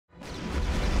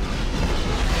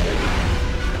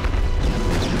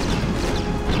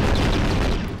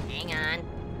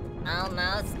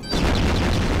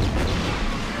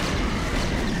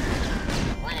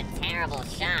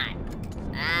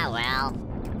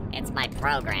It's my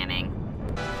programming.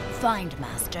 Find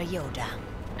Master Yoda.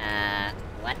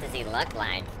 What does he look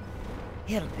like?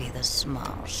 He'll be the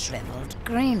small, shriveled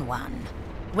green one.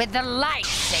 With the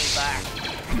lightsaber!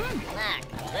 Look,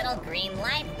 a little green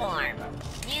life form.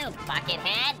 You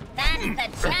buckethead, that's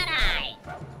the Jedi!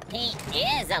 He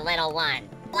is a little one.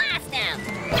 Blast him!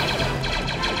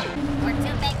 We're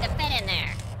too big to fit in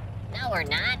there. No, we're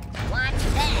not. Watch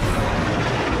this.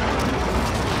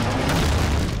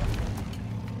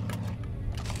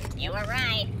 You were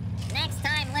right. Next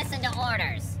time, listen to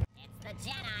orders. It's the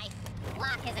Jedi.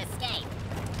 Block his escape.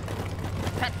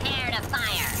 Prepare to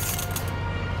fire.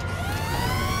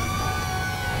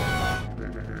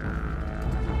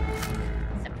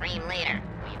 Supreme Leader,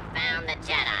 we found the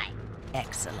Jedi.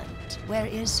 Excellent. Where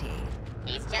is he?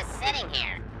 He's just sitting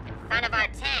here, in front of our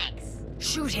tanks.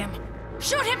 Shoot him!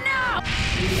 Shoot him now!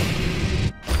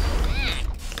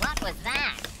 What was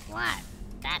that? What?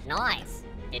 That noise.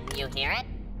 Didn't you hear it?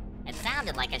 It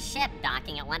sounded like a ship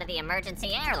docking at one of the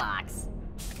emergency airlocks.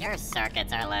 Your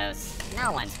circuits are loose.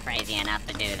 No one's crazy enough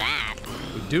to do that.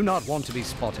 We do not want to be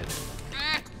spotted.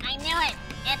 I knew it!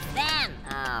 It's them!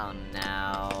 Oh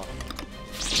no.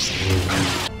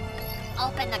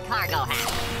 Open the cargo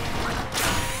hatch.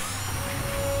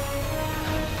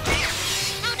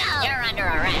 Oh no! You're under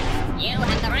arrest. You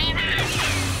have the right.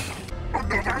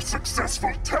 Another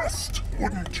successful test,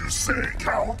 wouldn't you say,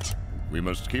 Count? We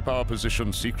must keep our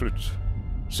position secret.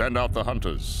 Send out the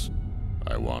hunters.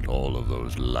 I want all of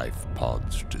those life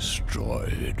pods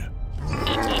destroyed.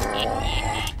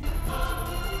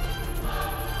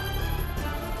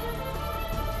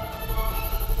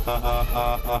 Ha ha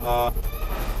ha ha ha.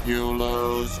 You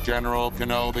lose, General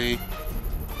Kenobi.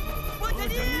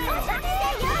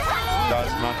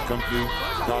 Does not compute.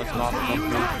 Does not compute.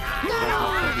 Does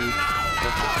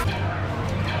not compute.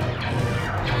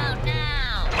 Oh no!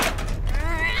 Run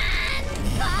for it!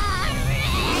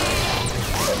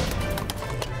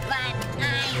 But I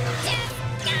just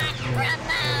got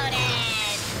promoted!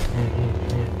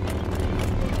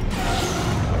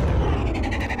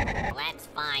 Let's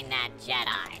find that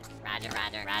Jedi. Roger,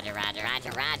 roger, roger, roger,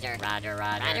 roger, roger, roger,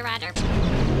 roger, roger, roger.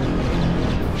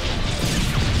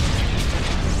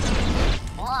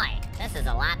 Boy, this is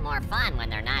a lot more fun when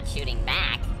they're not shooting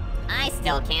back. I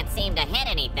still can't seem to hit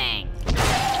anything.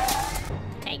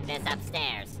 Take this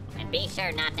upstairs, and be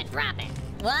sure not to drop it.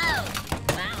 Whoa!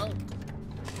 Whoa!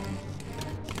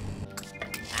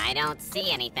 I don't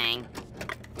see anything.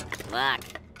 Look,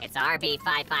 it's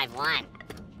RB551.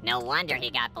 No wonder he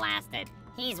got blasted.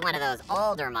 He's one of those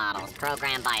older models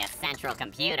programmed by a central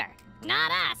computer.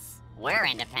 Not us. We're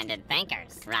independent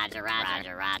thinkers. Roger,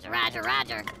 roger, roger, roger, roger,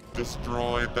 roger.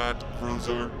 Destroy that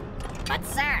cruiser. But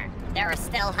sir, there are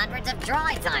still hundreds of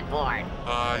droids on board.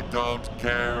 I don't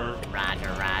care.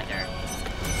 Roger, roger.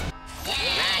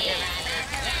 Roger,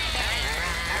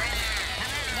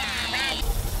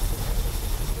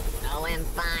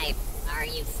 OM5, are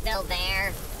you still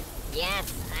there?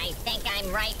 Yes, I think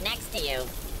I'm right next to you.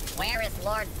 Where is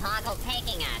Lord Poggle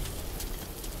taking us?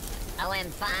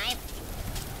 OM5?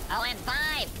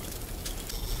 OM5!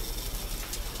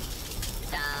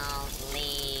 Don't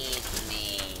leave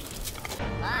me.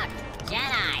 Look,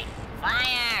 Jedi!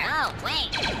 Fire! Oh,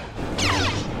 wait!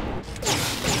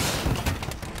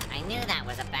 I knew that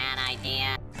was a bad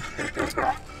idea.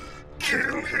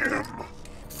 Kill him!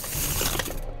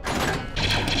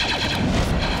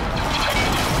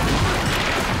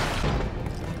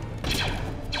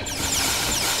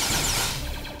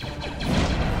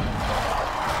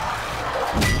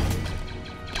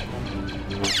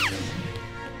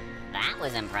 That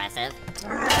was impressive.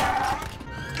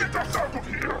 Get us out of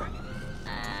here!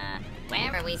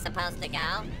 Where are we supposed to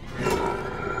go?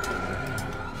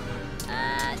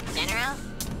 General?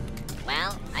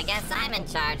 Well, I guess I'm in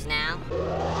charge now.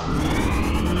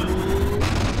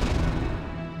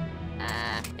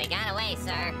 They got away,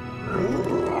 sir.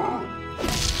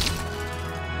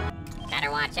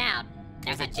 Better watch out.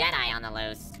 There's a Jedi on the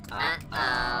loose.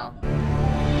 Uh-oh.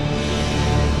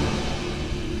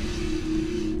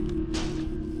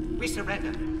 We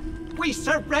surrender. We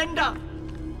surrender!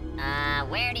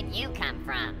 Where did you come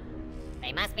from?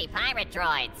 They must be pirate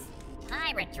droids.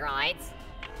 Pirate droids?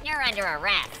 You're under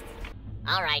arrest.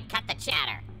 All right, cut the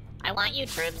chatter. I want you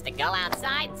troops to go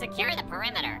outside and secure the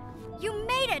perimeter. You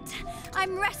made it!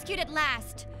 I'm rescued at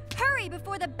last. Hurry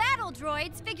before the battle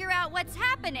droids figure out what's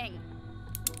happening.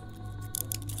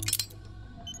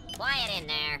 Quiet in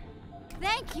there.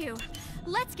 Thank you.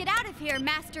 Let's get out of here,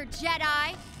 Master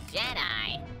Jedi.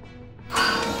 Jedi?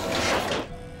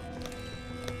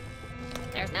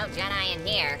 There's no Jedi in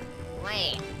here.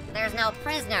 Wait, there's no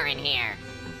prisoner in here.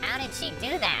 How did she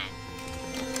do that?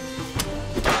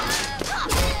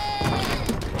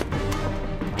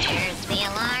 There's the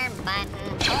alarm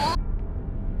button.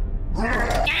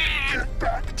 Get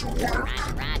back to work.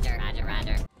 Roger.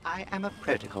 I am a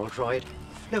protocol droid,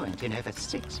 fluent in over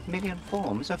 6 million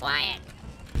forms of... Quiet.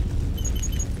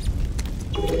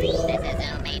 This is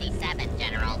Zoom 87,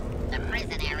 General. The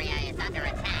prison area is under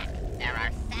attack. There are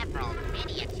several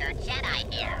miniature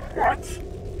Jedi here. What?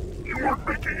 You aren't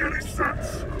making any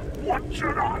sense. What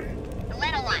Jedi? The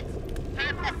little ones.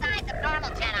 Half the size of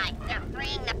normal Jedi. They're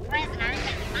freeing the prisoners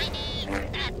and I need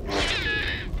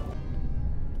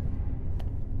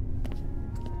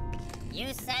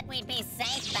You said we'd be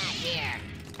safe back here.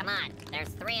 Come on, there's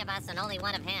 3 of us and only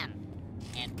 1 of him.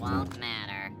 It won't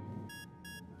matter.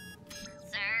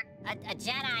 Sir, a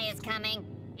Jedi is coming.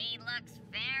 He looks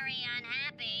very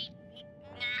unhappy.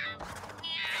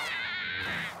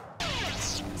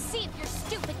 See if your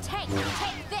stupid tank can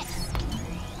take this!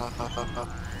 Ha ha ha ha.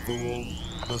 Fool.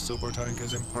 The super tank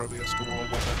is impervious to all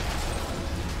weapons.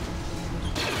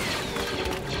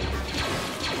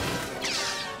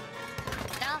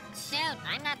 Don't shoot!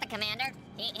 I'm not the commander.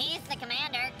 He's the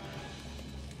commander.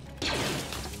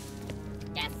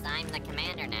 Guess I'm the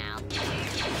commander now.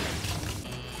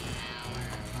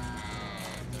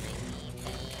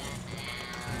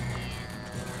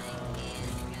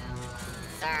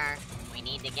 Sir, we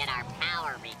need to get our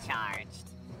power recharged.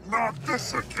 Not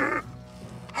this again.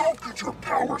 How could your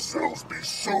power cells be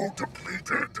so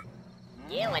depleted?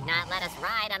 You would not let us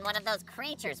ride on one of those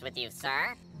creatures with you,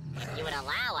 sir. If you would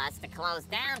allow us to close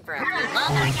down for a few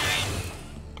moments.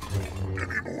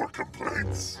 Any more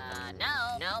complaints? No,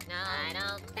 I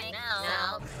don't think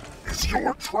no. Is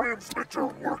your transmitter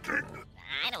working?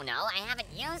 I don't know, I haven't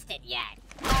used it yet.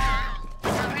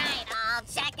 Alright, I'll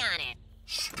check on it.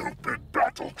 Stupid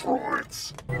battle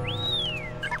droids.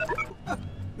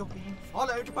 You're being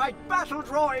followed by battle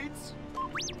droids!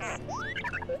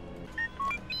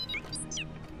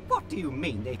 What do you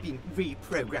mean they've been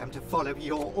reprogrammed to follow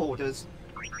your orders?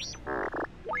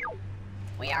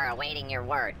 We are awaiting your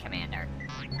word, Commander.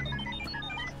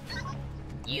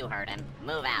 You heard him.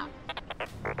 Move out.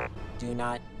 Do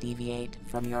not deviate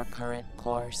from your current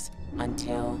course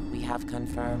until we have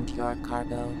confirmed your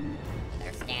cargo.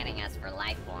 They're scanning us for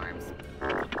life forms.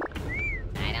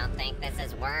 I don't think this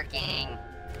is working.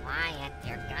 Quiet,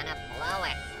 you're gonna blow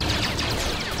it.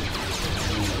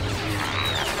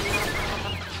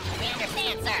 We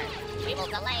understand, sir. We will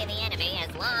delay the enemy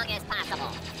as long as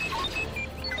possible.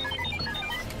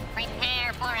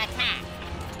 Prepare for attack.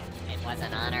 It was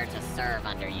an honor to serve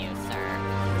under you, sir.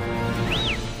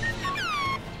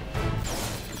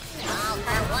 All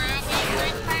for one and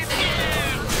one for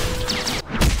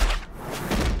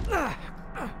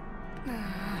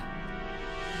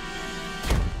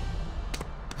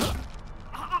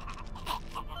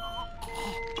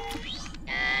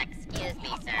excuse me,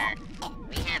 sir.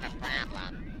 We have a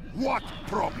problem. What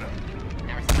problem?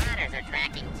 Our spotters are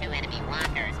tracking 2 enemy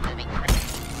walkers moving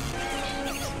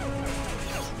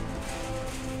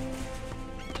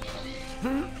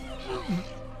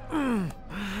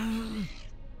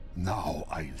Now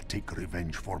I'll take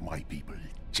revenge for my people,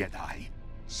 Jedi.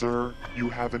 Sir, you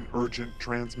have an urgent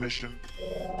transmission.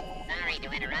 Sorry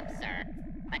to interrupt, sir,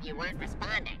 but you weren't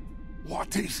responding.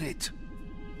 What is it?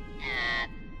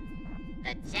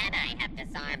 The Jedi have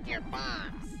disarmed your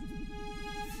bombs.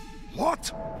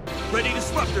 What? Ready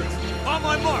disruptors! On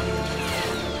my mark!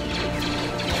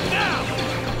 Now!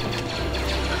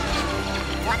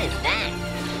 What is that?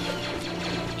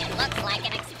 It looks like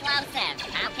an explosive.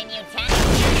 How can you tell?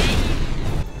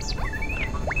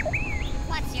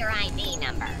 What's your ID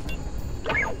number?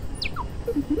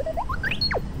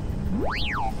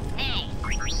 Hey,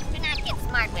 do not get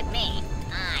smart with me.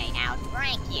 I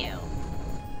outrank you.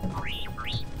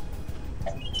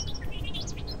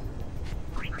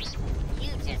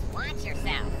 You just watch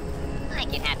yourself. I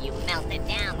can have you melted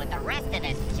down with the rest of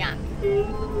this junk.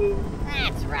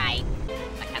 That's right.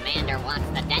 The commander wants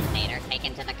the detonator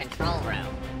taken to the control room.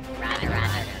 Roger.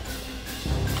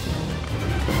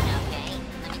 Okay,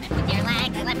 left with your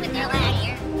leg, left with your leg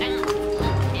here.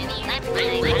 Left,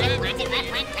 watch it, left,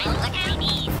 look at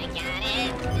me. I got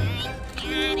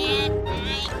it.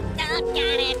 I don't got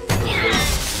it.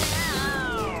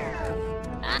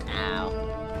 Uh-oh.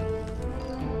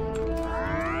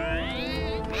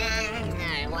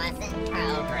 I wasn't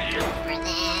programmed for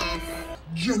this.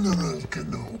 General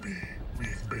Kenobi,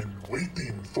 we've been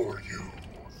waiting for you.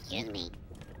 Excuse me.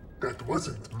 That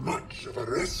wasn't much of a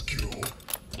rescue.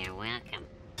 You're welcome.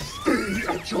 Stay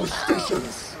at your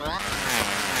stations.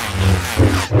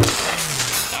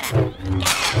 Get up.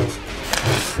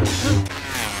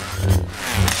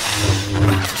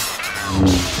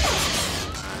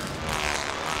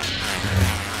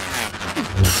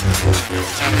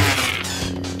 Droids.